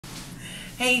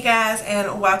Hey you guys,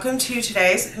 and welcome to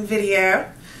today's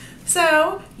video.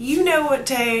 So, you know what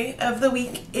day of the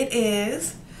week it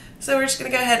is, so we're just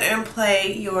going to go ahead and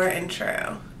play your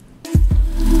intro.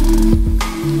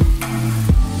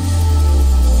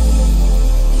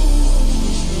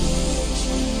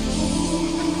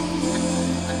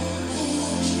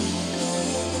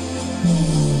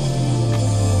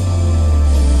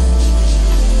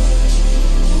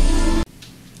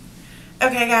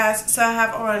 Okay guys, so I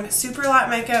have on super light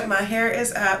makeup, my hair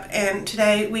is up, and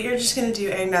today we are just going to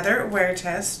do another wear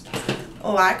test,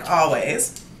 like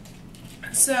always.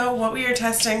 So what we are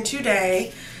testing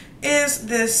today is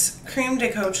this Creme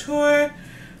de Couture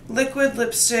liquid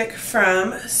lipstick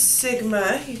from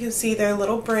Sigma. You can see their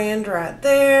little brand right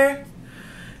there.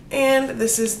 And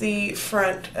this is the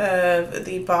front of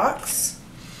the box.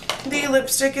 The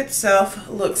lipstick itself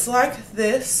looks like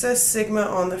this, says Sigma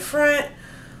on the front.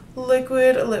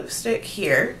 Liquid lipstick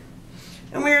here,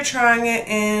 and we are trying it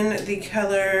in the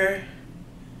color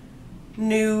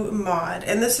New Mod,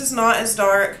 and this is not as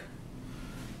dark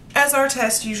as our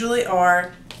tests usually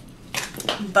are,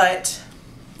 but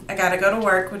I gotta go to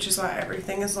work, which is why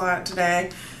everything is light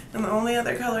today, and the only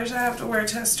other colors I have to wear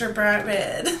test are bright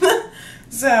red.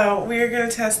 So we are going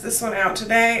to test this one out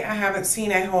today. I haven't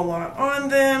seen a whole lot on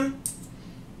them.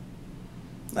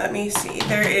 Let me see.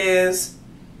 There is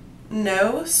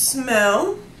no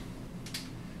smell.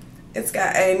 It's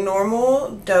got a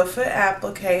normal doe foot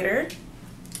applicator.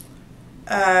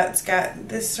 It's got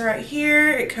this right here.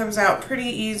 It comes out pretty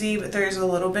easy, but there's a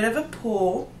little bit of a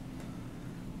pull.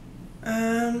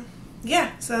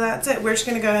 Yeah, so that's it. We're just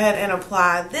going to go ahead and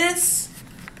apply this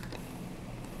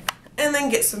and then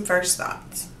get some first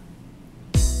thoughts.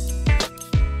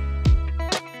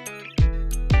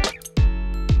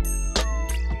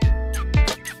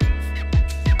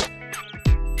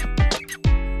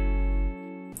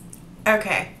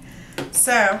 Okay,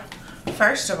 so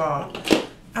first of all,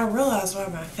 I realize why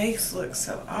my face looks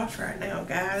so off right now,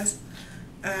 guys.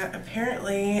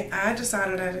 Apparently, I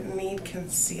decided I didn't need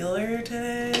concealer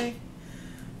today,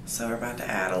 so we're about to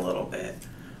add a little bit.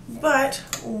 But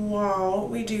while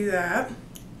we do that,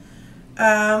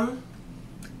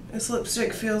 this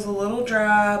lipstick feels a little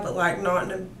dry, but like not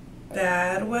in a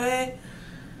bad way,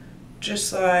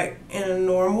 just like in a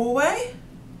normal way.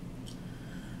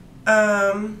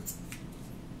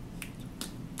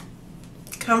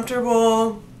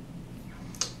 Comfortable.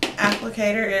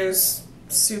 Applicator is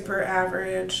super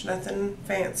average, nothing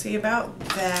fancy about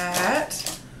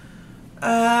that.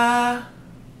 I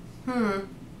don't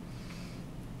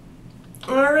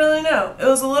really know. It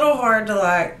was a little hard to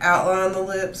like outline the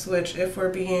lips, which if we're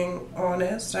being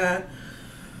honest, I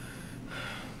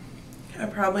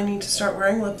probably need to start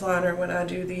wearing lip liner when I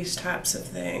do these types of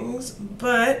things,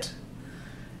 but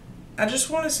I just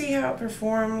want to see how it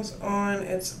performs on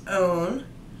its own.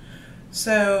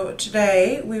 So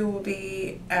today we will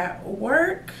be at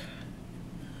work.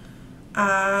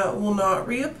 I will not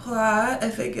reapply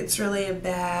if it gets really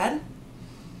bad.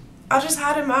 I'll just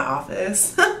hide in my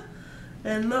office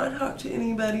and not talk to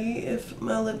anybody if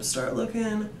my lips start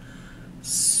looking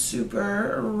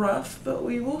super rough, but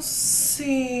we will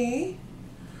see.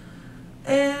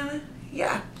 And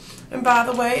yeah, and by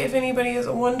the way, if anybody is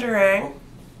wondering,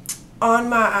 on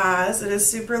my eyes, it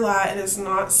is super light, it is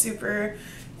not super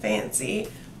fancy,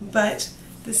 but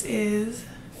this is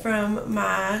from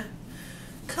my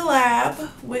collab,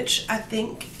 which I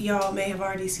think y'all may have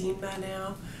already seen by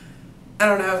now. I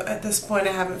don't know, at this point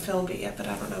I haven't filmed it yet, but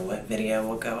I don't know what video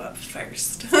will go up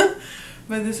first. But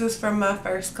this is from my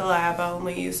first collab. I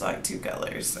only used like 2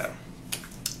 colors, so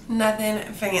nothing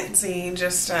fancy,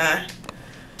 just trying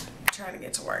to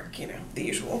get to work, you know, the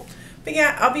usual. But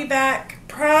yeah, I'll be back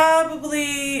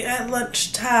probably at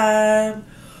lunchtime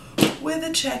with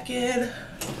a check-in.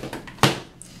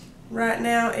 Right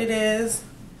now it is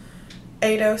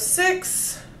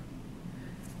 8:06.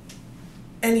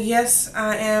 And yes,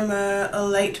 I am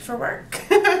late for work.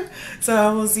 So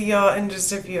I will see y'all in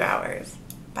just a few hours.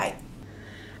 Bye.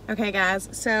 Okay guys,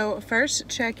 so first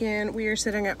check-in, we are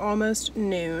sitting at almost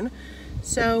noon.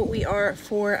 So we are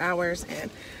 4 hours in.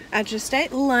 I just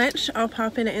ate lunch. I'll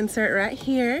pop in an insert right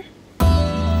here.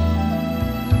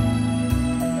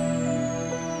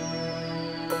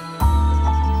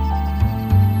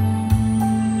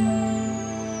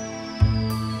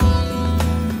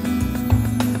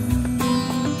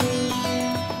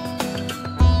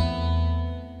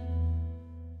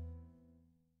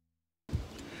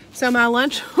 So my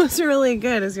lunch was really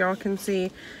good, as y'all can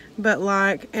see, but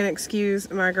like, and excuse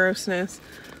my grossness,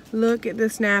 look at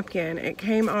this napkin. It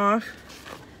came off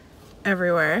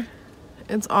everywhere.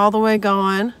 It's all the way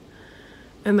gone.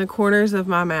 in the corners of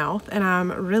my mouth, and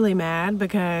I'm really mad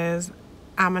because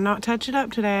I'm gonna not touch it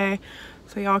up today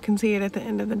so y'all can see it at the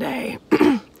end of the day.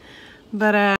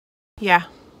 But yeah,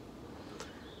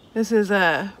 this is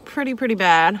pretty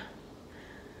bad.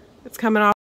 It's coming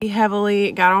off heavily.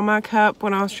 It got on my cup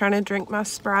when I was trying to drink my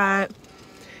Sprite,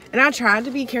 and I tried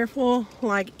to be careful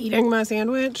like eating my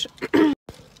sandwich.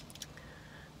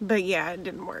 But yeah, it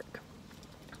didn't work.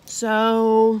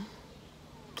 So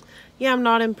yeah, I'm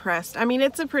not impressed. I mean,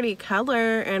 it's a pretty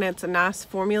color and it's a nice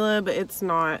formula, but it's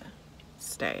not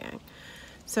staying.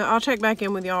 So I'll check back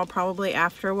in with y'all probably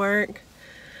after work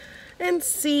and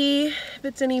see if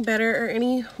it's any better or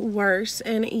any worse.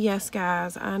 And yes,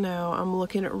 guys, I know I'm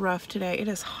looking rough today. It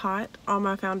is hot. All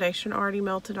my foundation already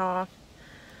melted off.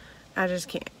 I just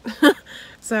can't.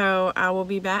 So I will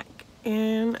be back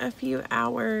in a few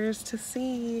hours to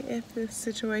see if this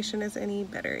situation is any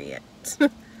better yet.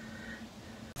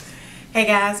 Hey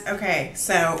guys, okay,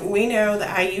 so we know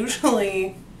that I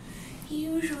usually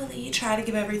try to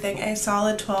give everything a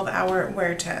solid 12-hour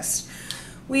wear test.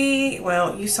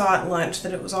 Well, you saw at lunch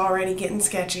that it was already getting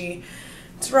sketchy.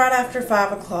 It's right after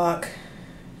 5 o'clock.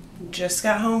 Just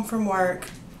got home from work.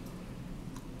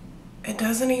 It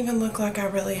doesn't even look like I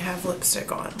really have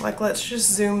lipstick on. Like, let's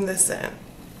just zoom this in.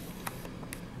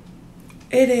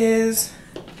 It is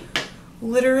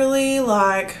literally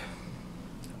like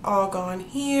all gone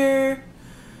here,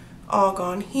 all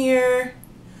gone here,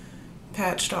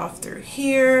 patched off through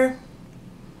here.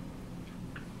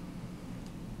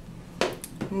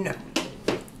 No.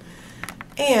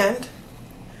 And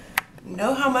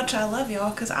know how much I love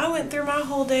y'all, because I went through my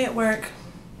whole day at work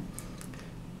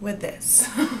with this.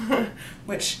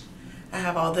 Which I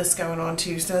have all this going on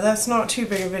too, so that's not too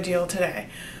big of a deal today.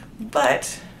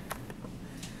 But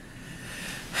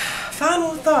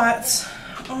final thoughts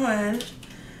on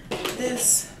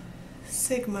this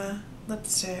Sigma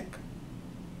lipstick.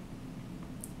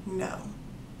 No.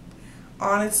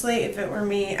 Honestly, if it were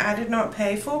me, I did not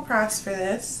pay full price for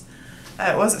this.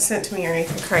 It wasn't sent to me or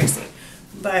anything crazy,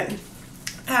 but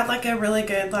I had like a really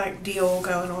good like deal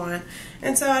going on,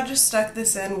 and so I just stuck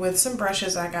this in with some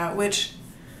brushes I got, which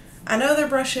I know their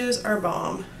brushes are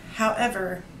bomb.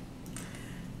 However,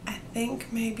 I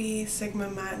think maybe Sigma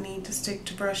might need to stick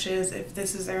to brushes if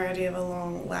this is their idea of a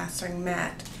long-lasting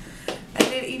matte. I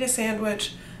did eat a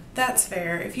sandwich. That's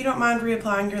fair. If you don't mind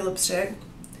reapplying your lipstick,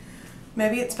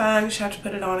 maybe it's fine. You just have to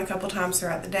put it on a couple times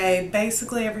throughout the day.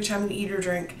 Basically, every time you eat or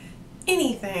drink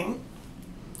anything.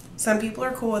 Some people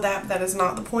are cool with that, but that is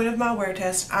not the point of my wear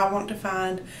test. I want to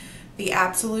find the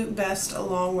absolute best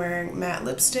long-wearing matte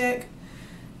lipstick.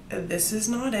 This is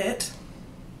not it.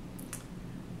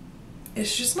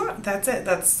 It's just not. That's it.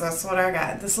 That's what I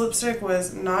got. This lipstick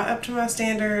was not up to my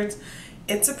standards.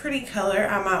 It's a pretty color.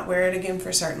 I might wear it again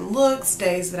for certain looks,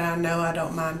 days that I know I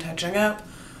don't mind touching up,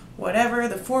 whatever.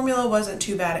 The formula wasn't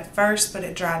too bad at first, but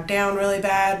it dried down really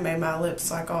bad, made my lips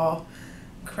like all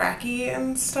cracky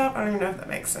and stuff. I don't even know if that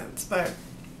makes sense, but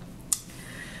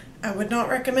I would not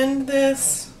recommend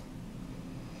this.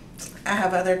 I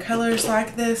have other colors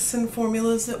like this and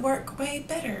formulas that work way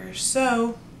better.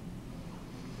 So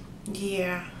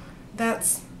yeah,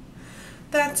 that's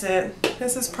it.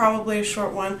 This is probably a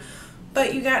short one,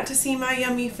 but you got to see my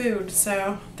yummy food,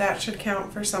 so that should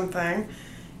count for something.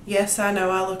 Yes, I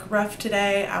know I look rough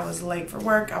today. I was late for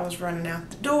work. I was running out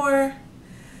the door.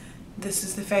 This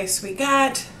is the face we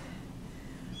got.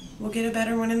 We'll get a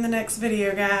better one in the next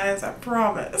video, guys. I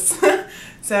promise.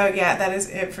 So yeah, that is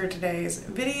it for today's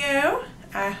video.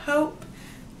 I hope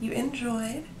you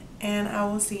enjoyed, and I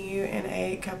will see you in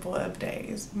a couple of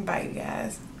days. Bye, you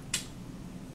guys.